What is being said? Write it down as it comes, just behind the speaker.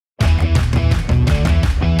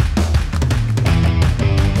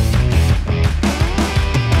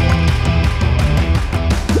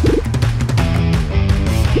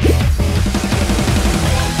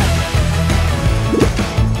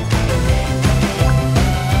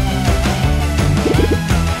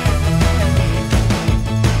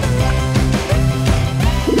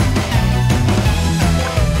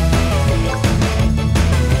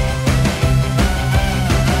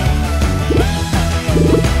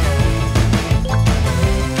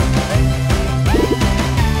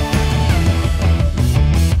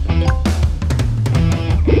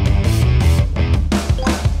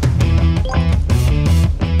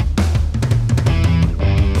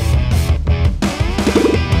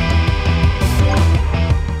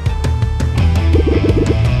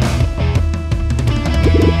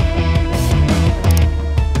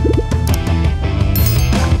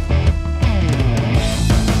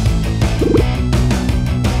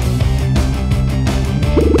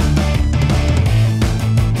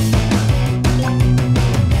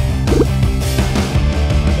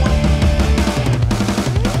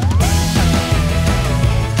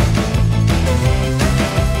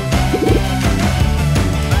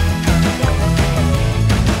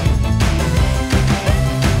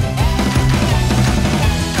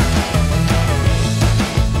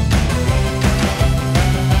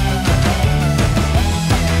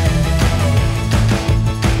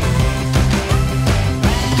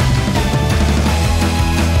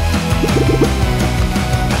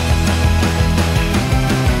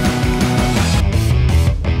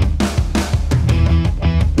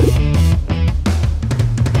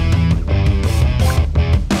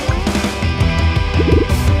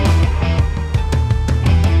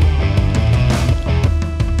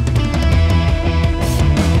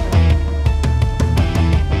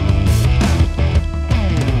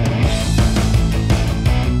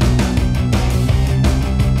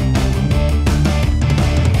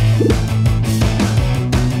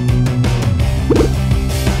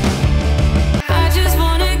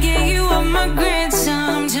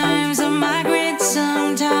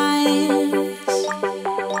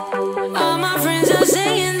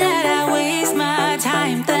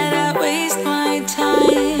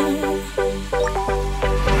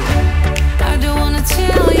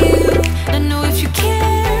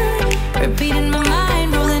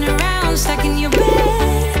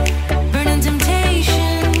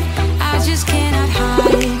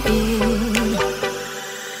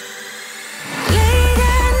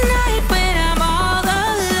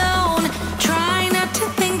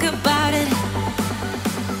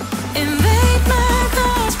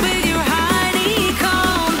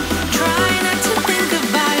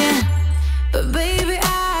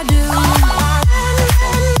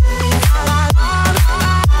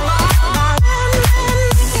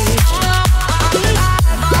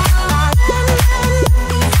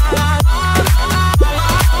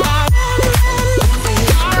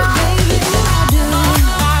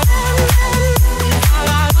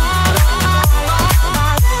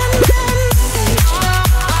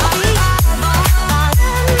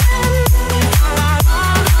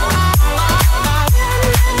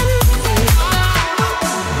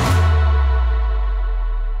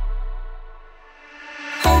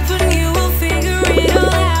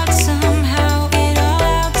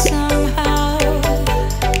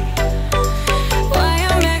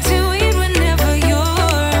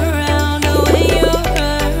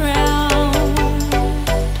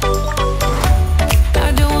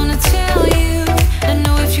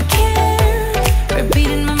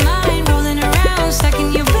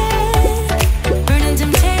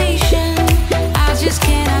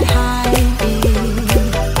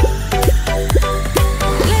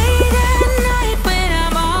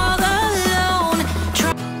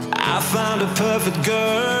perfect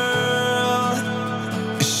girl.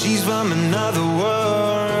 She's from another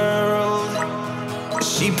world.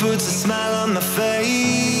 She puts a smile on my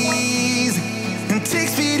face and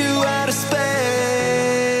takes me to outer space.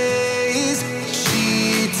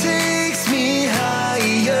 She takes me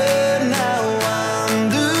higher, now I'm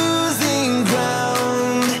losing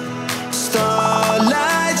ground.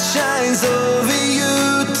 Starlight shines over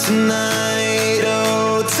you tonight,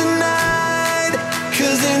 oh tonight.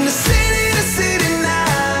 'Cause in the city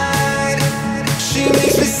night, she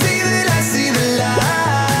makes me see that I see the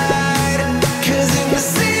light. 'Cause in the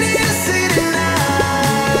city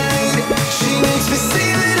night, she makes me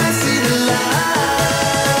see that I see the light.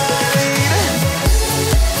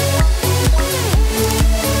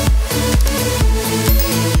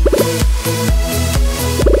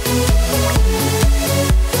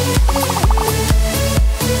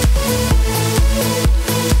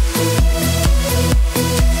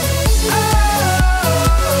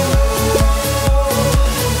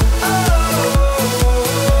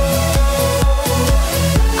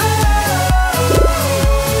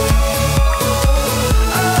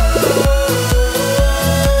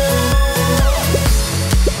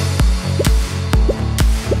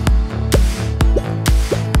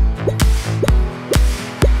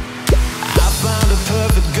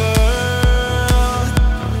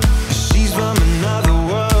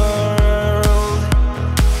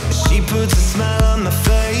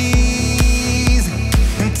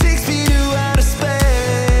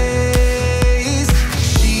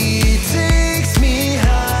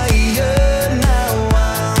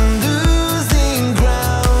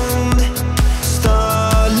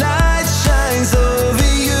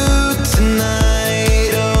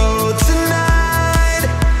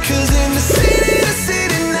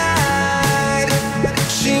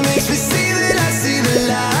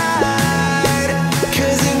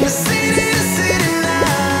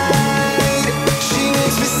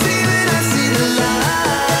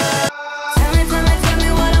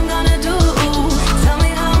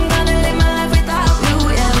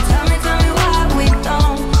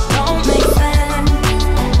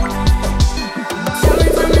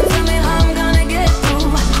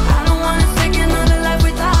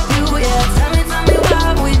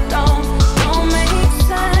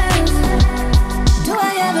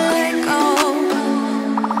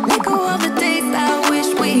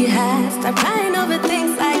 Stop crying over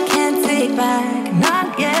things I can't take back, not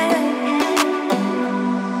yet.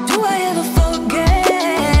 Do I ever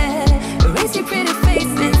forget? Erase your pretty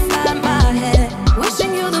face inside my head,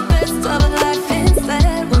 wishing you the best of life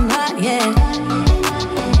instead. Well, not yet.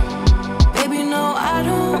 Baby, no, I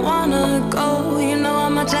don't wanna go. You know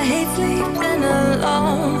how much I hate sleeping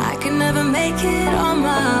alone. I can never make it on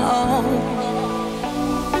my own.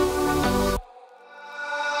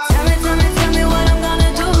 Tell me what I'm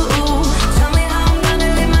gonna do. Tell me how I'm gonna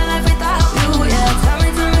live my life without you. Yeah, tell me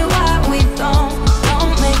why we don't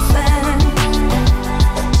make sense.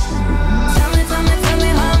 Tell me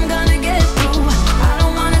how I'm gonna get through. I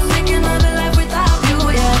don't wanna take another life without you.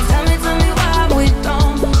 Yeah, tell me why we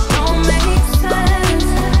don't make sense.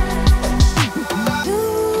 You,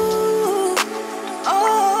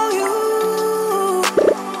 oh you,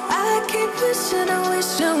 I keep wishing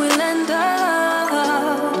we'll end up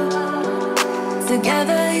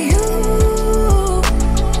together